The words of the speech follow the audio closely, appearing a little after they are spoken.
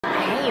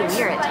Hey,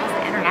 we are at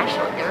Tulsa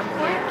International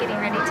Airport getting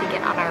ready to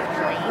get on our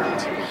plane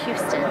to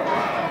Houston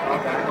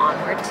and then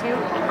onward to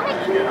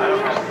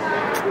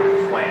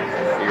Hawaii.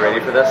 Are you ready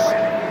for this?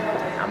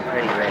 I'm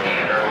pretty ready.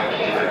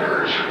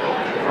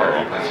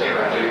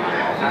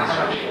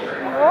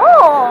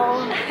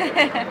 Oh!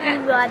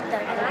 You got the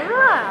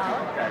girl.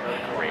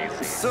 Crazy.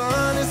 The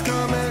sun is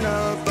coming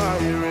up, are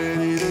you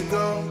ready to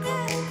go?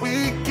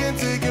 We can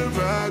take a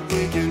ride,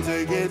 we can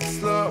take it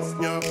slow.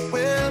 Your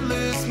will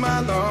is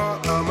my law,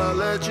 I'ma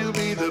let you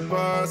be the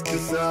boss,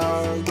 'cause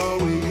I'll go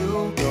where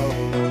you go.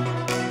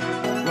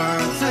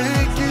 I'll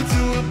take you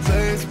to a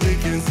place we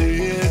can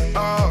see it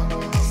all.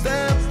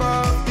 Step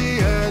off the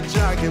edge,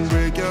 I can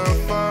break your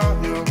fall.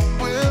 Your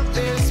will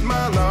is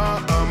my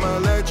law, I'ma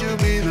let you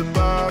be the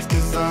boss,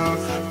 'cause I'll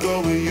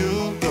go where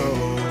you go.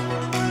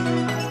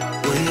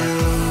 When you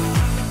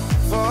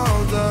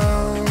fall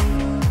down,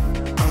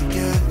 I'll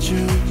get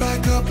you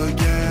back up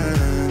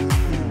again.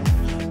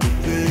 The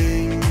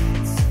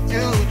things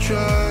you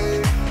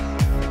try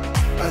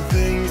are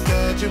things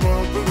that you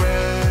won't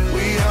regret.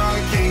 We are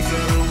kings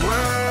of the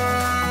world,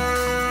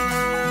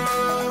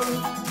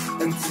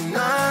 and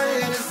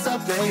tonight is our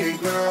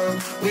playground.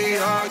 We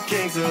are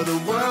kings of the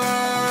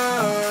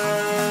world.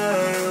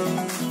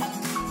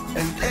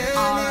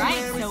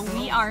 Alright, so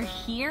we are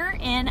here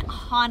in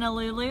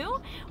Honolulu.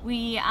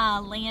 We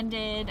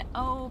landed,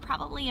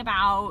 probably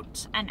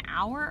about an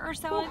hour or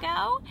so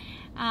ago.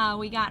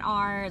 We got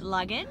our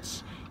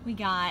luggage. We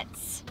got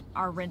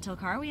our rental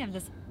car. We have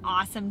this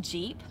awesome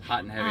Jeep. Hot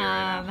and heavy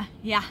right now.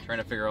 Yeah. Trying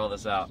to figure all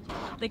this out.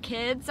 The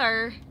kids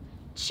are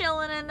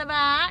chilling in the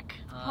back.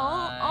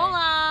 Hi.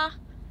 Hola.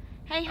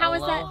 Hey, how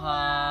was that?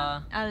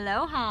 Aloha.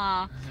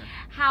 Aloha.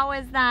 How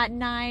was that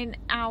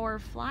 9-hour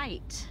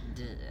flight?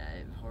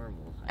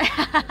 Horrible.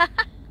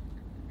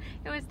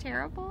 It was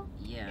terrible?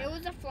 Yeah. It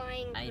was a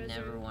flying I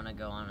blizzard. never want to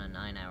go on a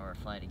 9-hour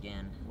flight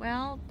again.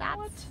 Well,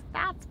 that's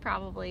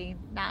probably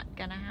not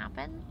gonna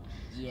happen.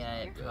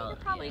 Yeah, You're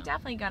probably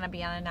definitely gonna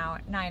be on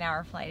a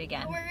 9-hour flight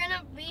again. We're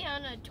gonna be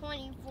on a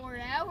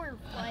 24-hour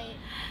flight.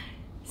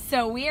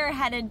 So we are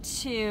headed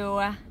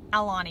to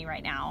Aulani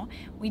right now.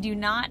 We do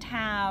not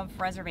have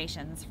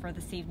reservations for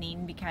this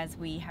evening because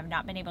we have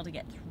not been able to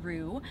get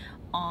through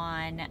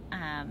on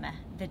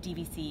the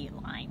DVC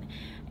line,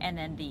 and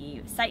then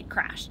the site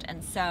crashed,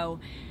 and so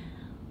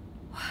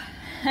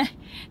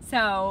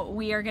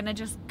we are gonna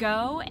just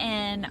go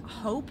and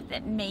hope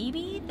that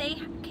maybe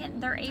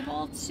they're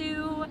able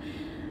to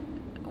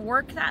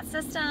work that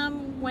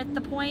system with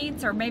the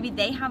points, or maybe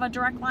they have a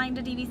direct line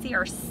to DVC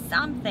or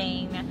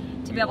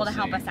something to be able to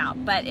help us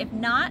out. But if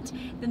not,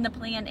 then the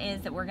plan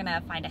is that we're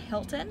gonna find a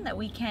Hilton that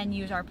we can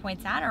use our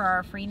points at, or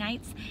our free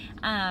nights,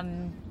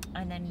 and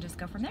then just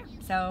go from there.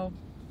 So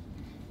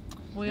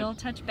we'll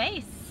touch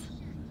base,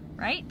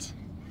 right?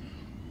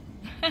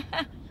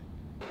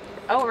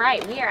 All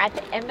right, we are at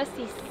the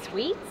Embassy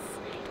Suites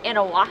in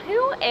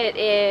Oahu. It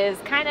is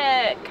kind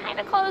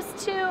of close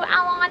to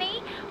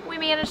Aulani. We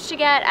managed to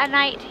get a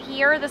night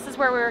here. This is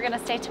where we were gonna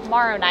stay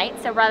tomorrow night.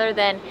 So rather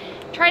than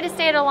try to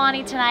stay at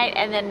Aulani tonight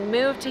and then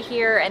move to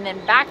here and then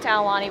back to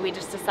Aulani, we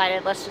just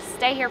decided let's just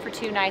stay here for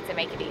 2 nights and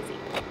make it easy.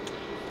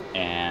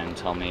 And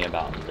tell me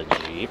about the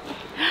Jeep.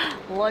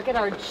 Look at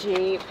our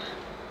Jeep.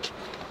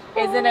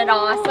 Isn't it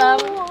awesome?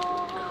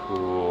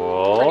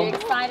 Cool. Pretty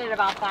excited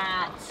about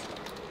that.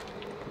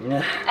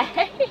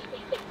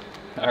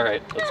 All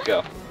right, let's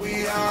go.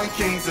 We are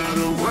kings of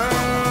the world,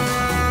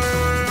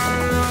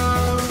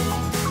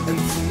 and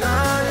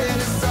tonight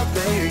is our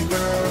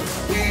playground.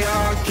 We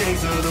are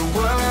kings of the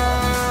world,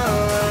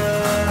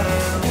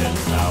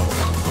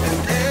 and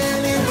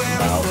anywhere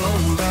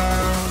we're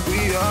bound, we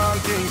are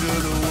kings of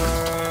the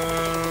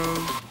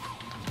world.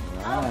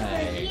 Over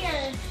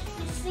here,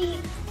 you see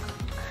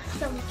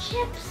some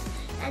chips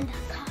and a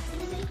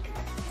coffee maker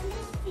and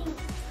this thing.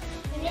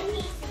 And then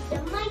you see the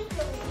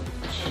microwave.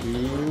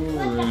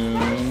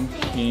 2-room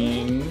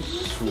king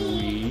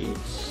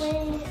suites.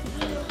 When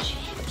you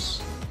chips.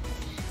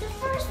 The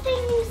first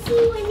thing you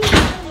see when you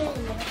come in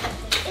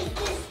is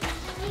this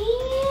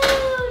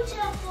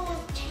beautiful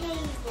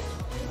table.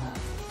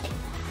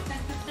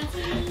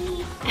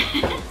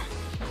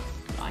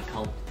 I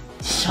called.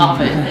 Stop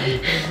it.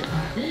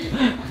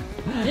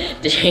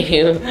 Do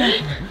you?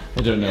 I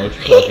don't know what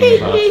you're talking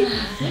about.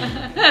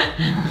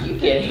 You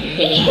kidding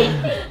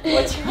me?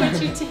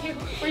 What'd you do?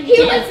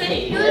 He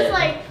was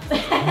like,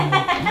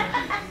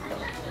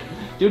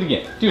 Do it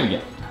again. Do it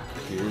again.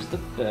 Here's the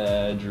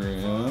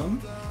bedroom.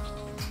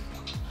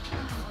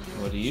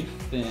 What do you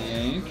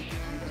think? I'm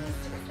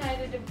just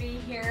excited to be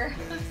here.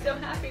 I'm so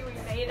happy we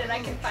made it. I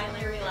can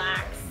finally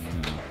relax.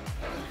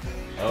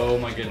 Oh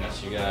my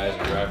goodness, you guys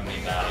are driving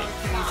me batty.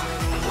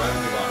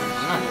 Driving me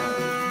batty.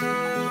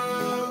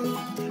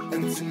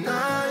 And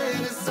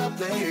tonight is our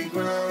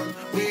playground.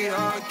 We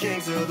are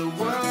kings of the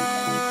world,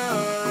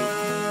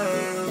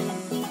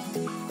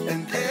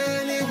 and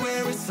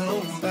anywhere it's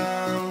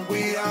homebound.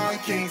 We are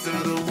kings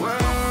of the world,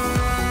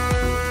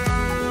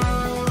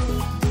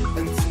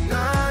 and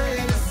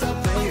tonight is our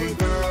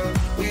playground.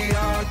 We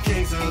are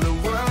kings of the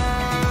world.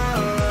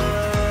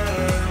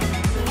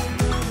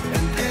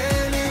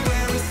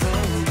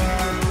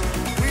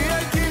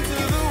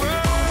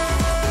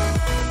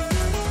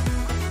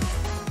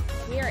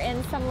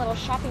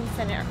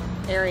 center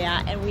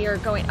area, and we are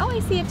going, oh, I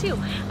see it too.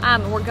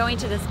 We're going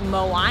to this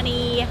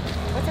Moani,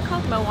 what's it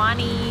called?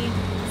 Moani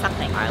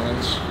something.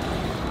 Islands.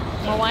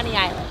 Moani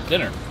Island.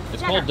 Dinner.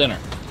 It's called dinner.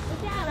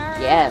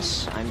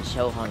 Yes, I'm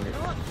so hungry.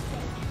 Where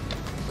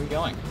are you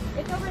going?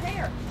 It's over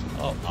there.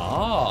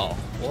 Oh,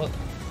 well,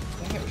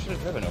 dang it, we should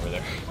have driven over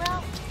there.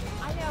 Well,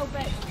 I know,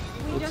 but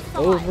we just saw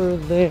Over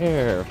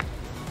there.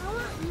 I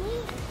want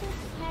meat to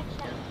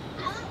ketchup.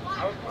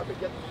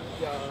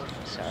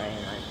 Sorry,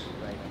 I'm like.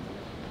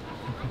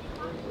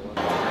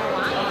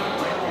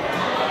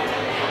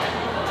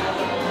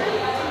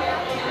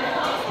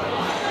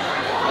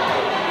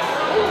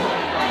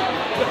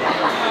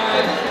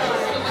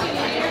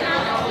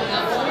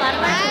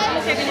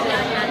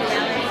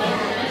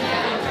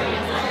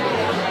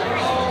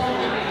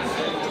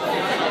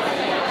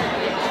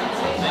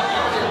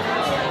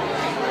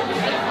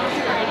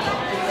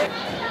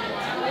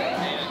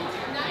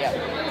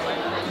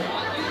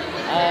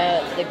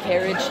 The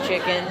carriage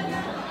chicken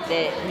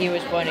that he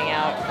was pointing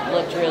out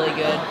looked really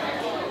good.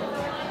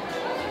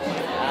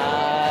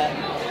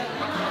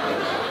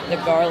 The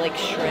garlic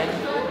shrimp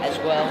as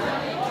well.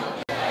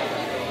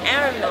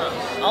 Out of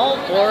all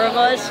four of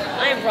us,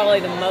 I'm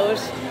probably the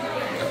most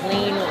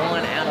clean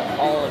one out of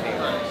all of you.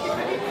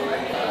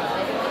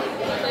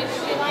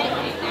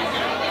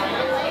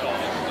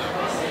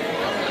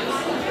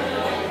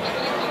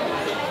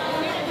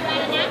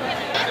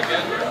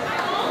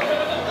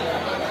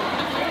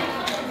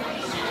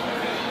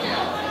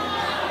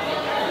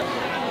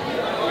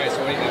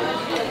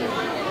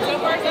 So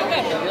far, so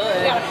good. We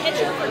got a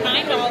pitcher for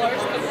 $9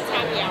 because it's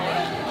happy hour.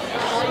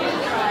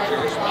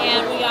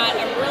 And we got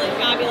a really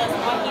fabulous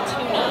ahi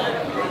tuna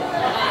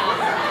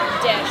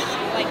dish,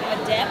 like a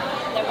dip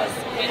that was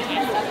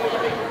fantastic.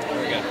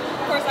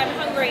 Of course, I'm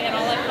hungry, and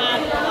all I've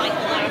had for like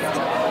the last,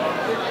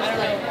 I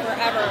don't know,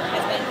 forever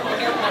has been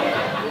air butter.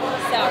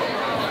 So.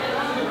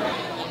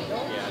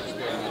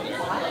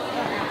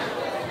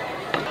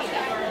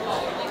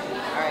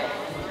 Alright,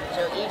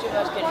 so each of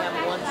us can have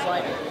one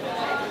slider.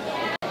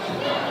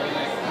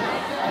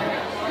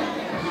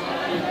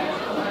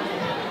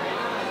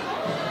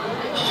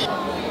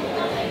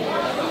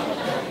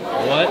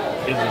 What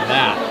is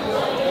that?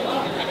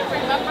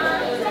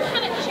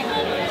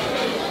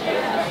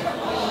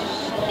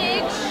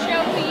 Pig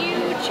shoyu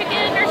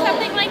chicken or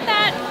something like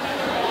that.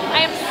 I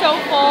am so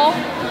full.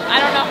 I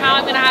don't know how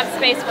I'm gonna have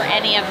space for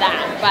any of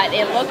that, but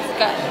it looks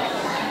good.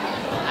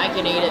 I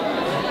can eat it.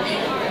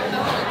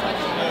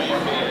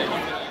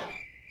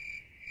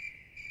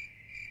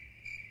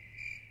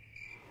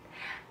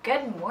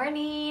 Good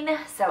morning.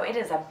 So it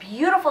is a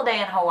beautiful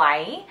day in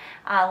Hawaii.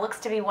 Looks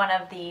to be one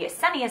of the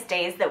sunniest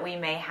days that we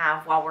may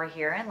have while we're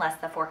here, unless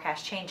the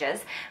forecast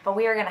changes. But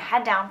we are going to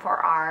head down for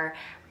our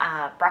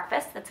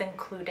breakfast that's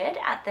included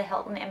at the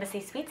Hilton Embassy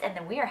Suites, and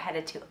then we are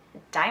headed to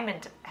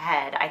Diamond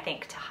Head, I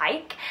think, to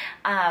hike.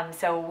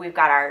 So we've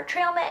got our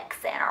trail mix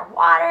and our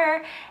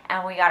water,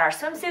 and we got our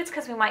swimsuits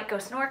because we might go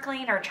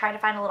snorkeling or try to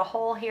find a little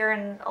hole here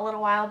in a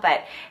little while.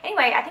 But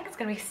anyway, I think it's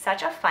going to be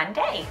such a fun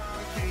day.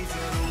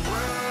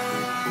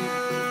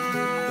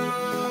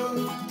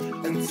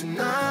 And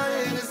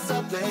tonight is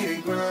our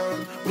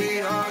playground. We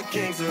are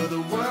kings of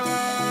the world.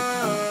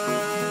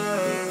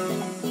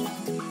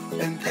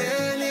 And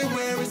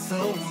anywhere it's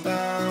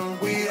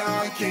homebound, we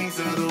are kings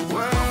of the